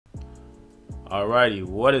Alrighty,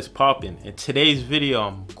 what is poppin'? In today's video,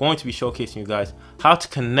 I'm going to be showcasing you guys how to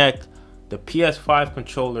connect the PS5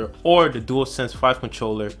 controller or the DualSense 5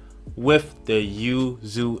 controller with the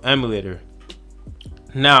Yuzu Emulator.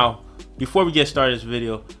 Now, before we get started this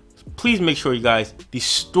video, please make sure you guys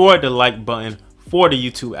destroy the like button for the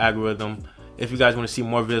YouTube algorithm if you guys want to see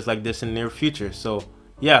more videos like this in the near future. So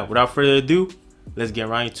yeah, without further ado, let's get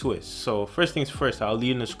right into it. So first things first, I'll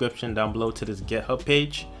leave in the description down below to this GitHub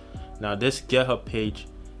page. Now this GitHub page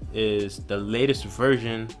is the latest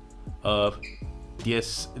version of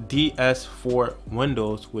DS4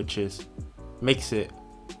 Windows, which makes it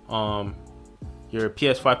your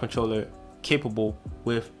PS5 controller capable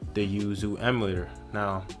with the Yuzu Emulator.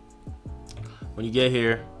 Now when you get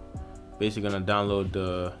here, basically gonna download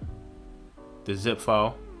the zip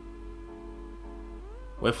file.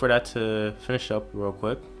 Wait for that to finish up real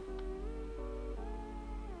quick.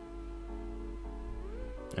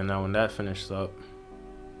 And now when that finishes up,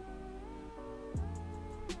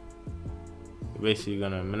 you're basically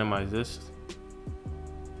gonna minimize this,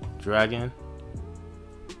 drag in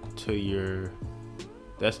to your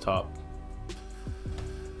desktop,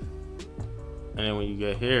 and then when you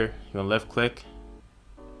get here, you're gonna left click,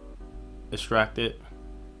 extract it,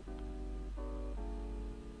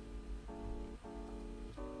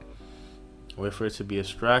 wait for it to be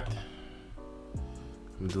extracted.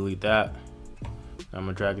 I'm gonna delete that. I'm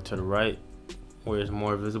gonna drag it to the right where it's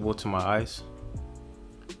more visible to my eyes.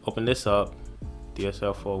 Open this up,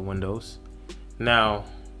 DS4 Windows. Now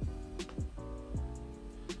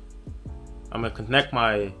I'm gonna connect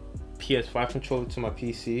my PS5 controller to my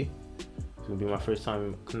PC. It's gonna be my first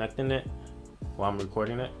time connecting it while I'm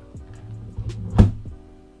recording it.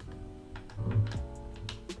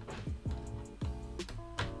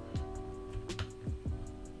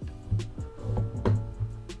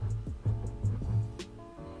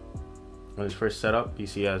 When it's first set up,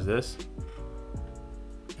 PC has this,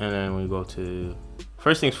 and then when you go to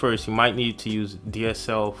first things first, you might need to use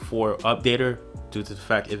DSL4 updater due to the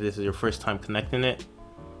fact if this is your first time connecting it.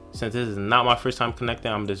 Since this is not my first time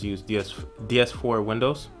connecting, I'm just use DS4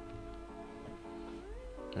 Windows.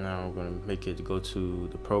 Now we're gonna make it go to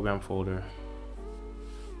the program folder.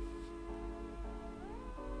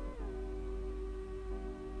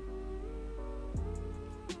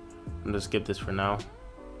 I'm gonna skip this for now.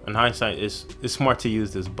 In hindsight, it's smart to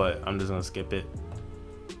use this, but I'm just gonna skip it.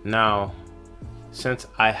 Now, since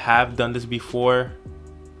I have done this before,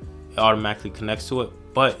 it automatically connects to it.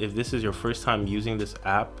 But if this is your first time using this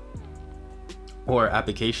app or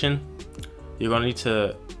application, you're gonna need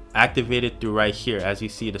to activate it through right here. As you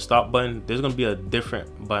see the stop button, there's gonna be a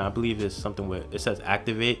different button. I believe it's something where it says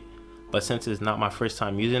activate, but since it's not my first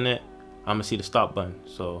time using it, I'm gonna see the stop button.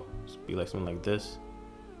 So it's be like something like this,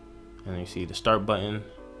 and then you see the start button,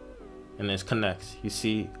 and it connects. You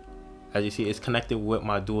see, as you see, it's connected with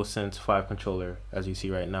my DualSense 5 controller, as you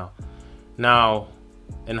see right now. Now,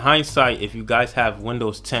 in hindsight, if you guys have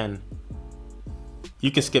Windows 10,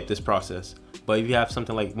 you can skip this process. But if you have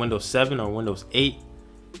something like Windows 7 or Windows 8,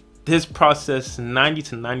 this process, 90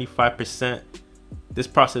 to 95%, this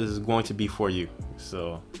process is going to be for you.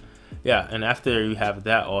 So yeah, and after you have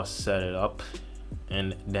that all set it up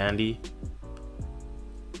and dandy,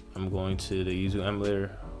 I'm going to the Yuzu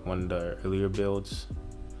Emulator, one of the earlier builds.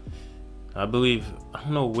 I believe, I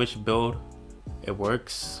don't know which build it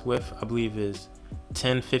works with. I believe is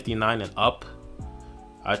 1059 and up.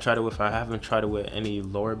 I haven't tried it with any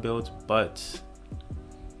lower builds, but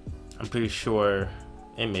I'm pretty sure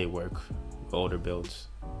it may work with older builds,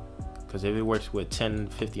 because if it works with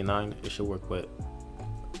 1059, it should work with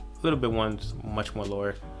a little bit ones much more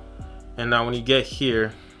lower. And now when you get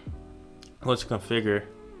here, go to configure,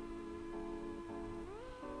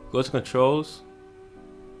 go to controls,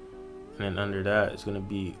 and then under that it's going to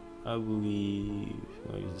be, I believe,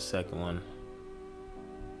 I'm going to use the second one,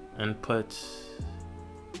 input.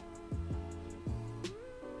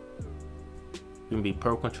 It can be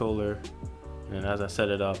Pro Controller, and then as I set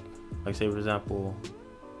it up, like say for example,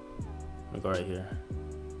 let me go right here,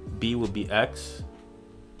 B will be X,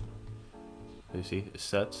 you see it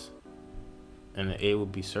sets, and then A will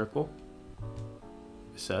be circle,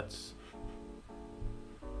 it sets,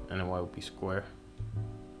 and then Y will be square,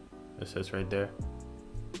 it sets right there,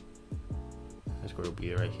 and square will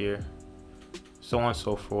be right here, so on and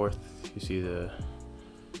so forth. You see the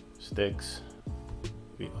sticks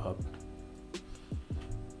be up,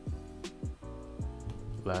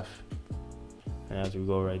 left, and as we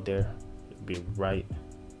go right there, it'll be right,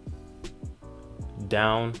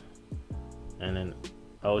 down, and then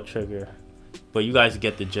L trigger, but you guys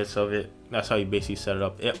get the gist of it. That's how you basically set it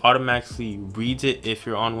up. It automatically reads it if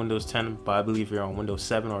you're on Windows 10, but I believe you're on Windows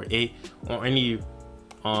 7 or 8 or any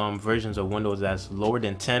versions of Windows that's lower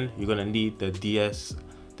than 10, you're gonna need the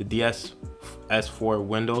DS4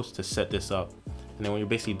 Windows to set this up. And then when you're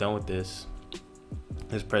basically done with this,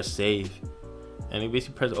 just press save, and you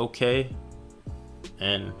basically press OK.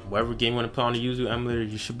 And whatever game you want to play on the Yuzu emulator,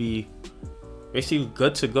 you should be basically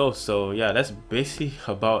good to go. So yeah, that's basically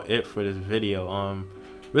about it for this video.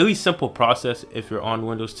 Really simple process if you're on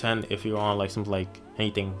Windows 10. If you're on like something like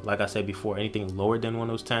anything, like I said before, anything lower than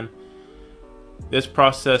Windows 10, this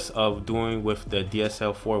process of doing with the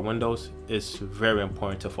DSL4 Windows is very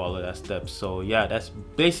important to follow that step. So yeah, that's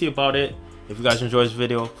basically about it. If you guys enjoyed this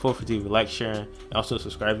video, feel free to like, share, and also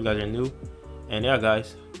subscribe if you guys are new. And yeah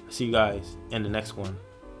guys, see you guys in the next one.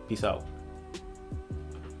 Peace out.